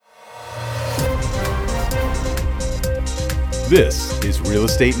This is Real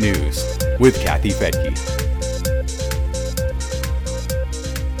Estate News with Kathy Fettke.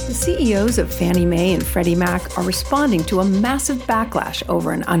 The CEOs of Fannie Mae and Freddie Mac are responding to a massive backlash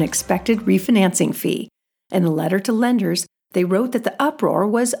over an unexpected refinancing fee. In a letter to lenders, they wrote that the uproar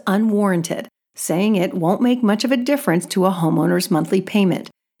was unwarranted, saying it won't make much of a difference to a homeowner's monthly payment,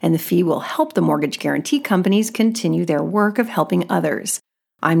 and the fee will help the mortgage guarantee companies continue their work of helping others.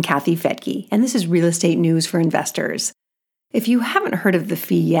 I'm Kathy Fettke, and this is Real Estate News for Investors. If you haven't heard of the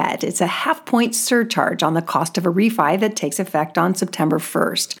fee yet, it's a half-point surcharge on the cost of a refi that takes effect on September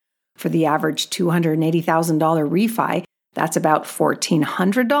 1st. For the average $280,000 refi, that's about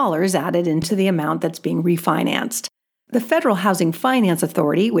 $1,400 added into the amount that's being refinanced. The Federal Housing Finance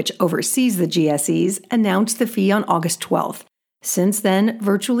Authority, which oversees the GSEs, announced the fee on August 12th. Since then,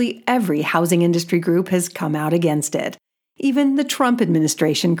 virtually every housing industry group has come out against it. Even the Trump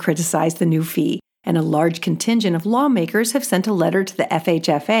administration criticized the new fee, and a large contingent of lawmakers have sent a letter to the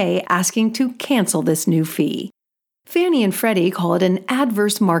FHFA asking to cancel this new fee. Fannie and Freddie call it an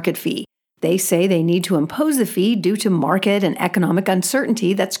adverse market fee. They say they need to impose the fee due to market and economic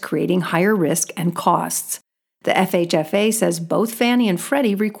uncertainty that's creating higher risk and costs. The FHFA says both Fannie and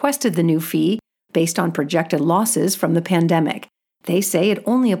Freddie requested the new fee based on projected losses from the pandemic. They say it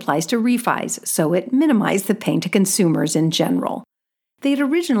only applies to refis, so it minimized the pain to consumers in general. They had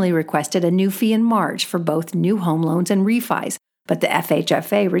originally requested a new fee in March for both new home loans and refis, but the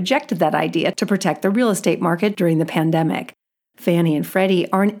FHFA rejected that idea to protect the real estate market during the pandemic. Fannie and Freddie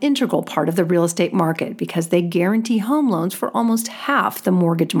are an integral part of the real estate market because they guarantee home loans for almost half the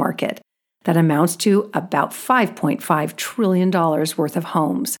mortgage market. That amounts to about $5.5 trillion worth of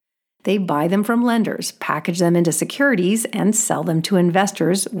homes. They buy them from lenders, package them into securities, and sell them to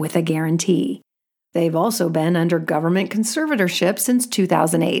investors with a guarantee. They've also been under government conservatorship since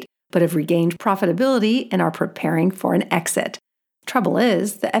 2008, but have regained profitability and are preparing for an exit. Trouble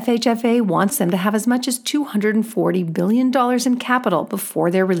is, the FHFA wants them to have as much as $240 billion in capital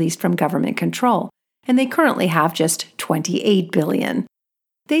before they're released from government control, and they currently have just $28 billion.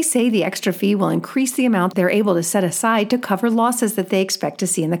 They say the extra fee will increase the amount they're able to set aside to cover losses that they expect to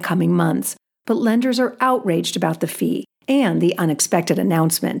see in the coming months, but lenders are outraged about the fee and the unexpected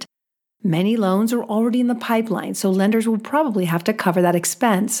announcement. Many loans are already in the pipeline, so lenders will probably have to cover that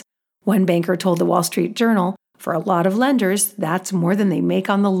expense. One banker told the Wall Street Journal, for a lot of lenders, that's more than they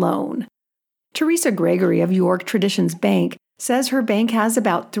make on the loan. Teresa Gregory of York Traditions Bank says her bank has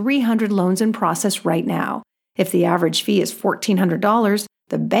about 300 loans in process right now. If the average fee is $1,400,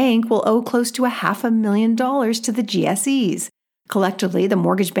 the bank will owe close to $500,000 to the GSEs. Collectively, the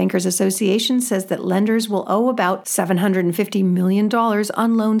Mortgage Bankers Association says that lenders will owe about $750 million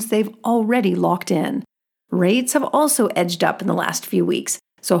on loans they've already locked in. Rates have also edged up in the last few weeks,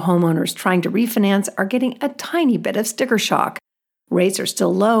 so homeowners trying to refinance are getting a tiny bit of sticker shock. Rates are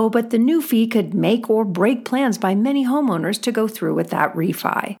still low, but the new fee could make or break plans by many homeowners to go through with that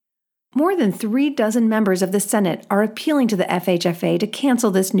refi. More than 36 members of the Senate are appealing to the FHFA to cancel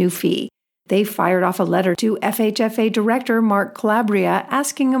this new fee. They fired off a letter to FHFA Director Mark Calabria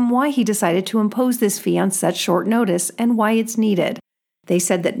asking him why he decided to impose this fee on such short notice and why it's needed. They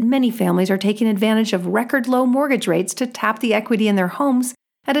said that many families are taking advantage of record low mortgage rates to tap the equity in their homes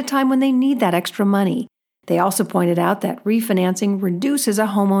at a time when they need that extra money. They also pointed out that refinancing reduces a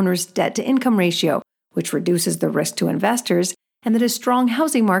homeowner's debt-to-income ratio, which reduces the risk to investors, and that a strong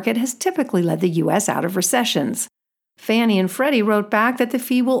housing market has typically led the U.S. out of recessions. Fannie and Freddie wrote back that the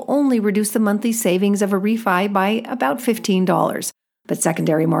fee will only reduce the monthly savings of a refi by about $15, but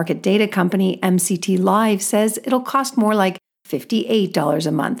secondary market data company MCT Live says it'll cost more like $58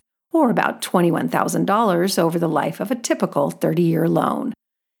 a month, or about $21,000 over the life of a typical 30-year loan.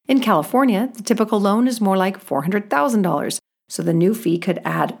 In California, the typical loan is more like $400,000, so the new fee could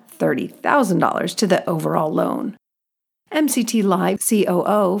add $30,000 to the overall loan. MCT Live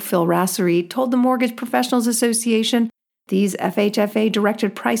COO Phil Rassery told the Mortgage Professionals Association, these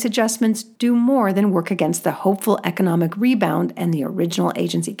FHFA-directed price adjustments do more than work against the hopeful economic rebound and the original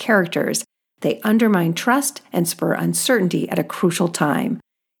agency characters. They undermine trust and spur uncertainty at a crucial time.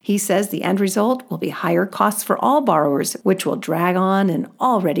 He says the end result will be higher costs for all borrowers, which will drag on an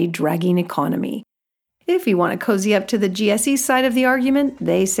already dragging economy. If you want to cozy up to the GSE side of the argument,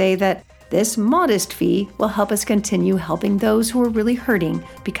 they say that this modest fee will help us continue helping those who are really hurting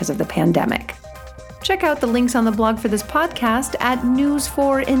because of the pandemic. Check out the links on the blog for this podcast at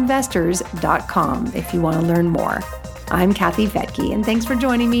newsforinvestors.com if you want to learn more. I'm Kathy Fettke, and thanks for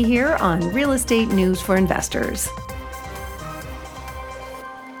joining me here on Real Estate News for Investors.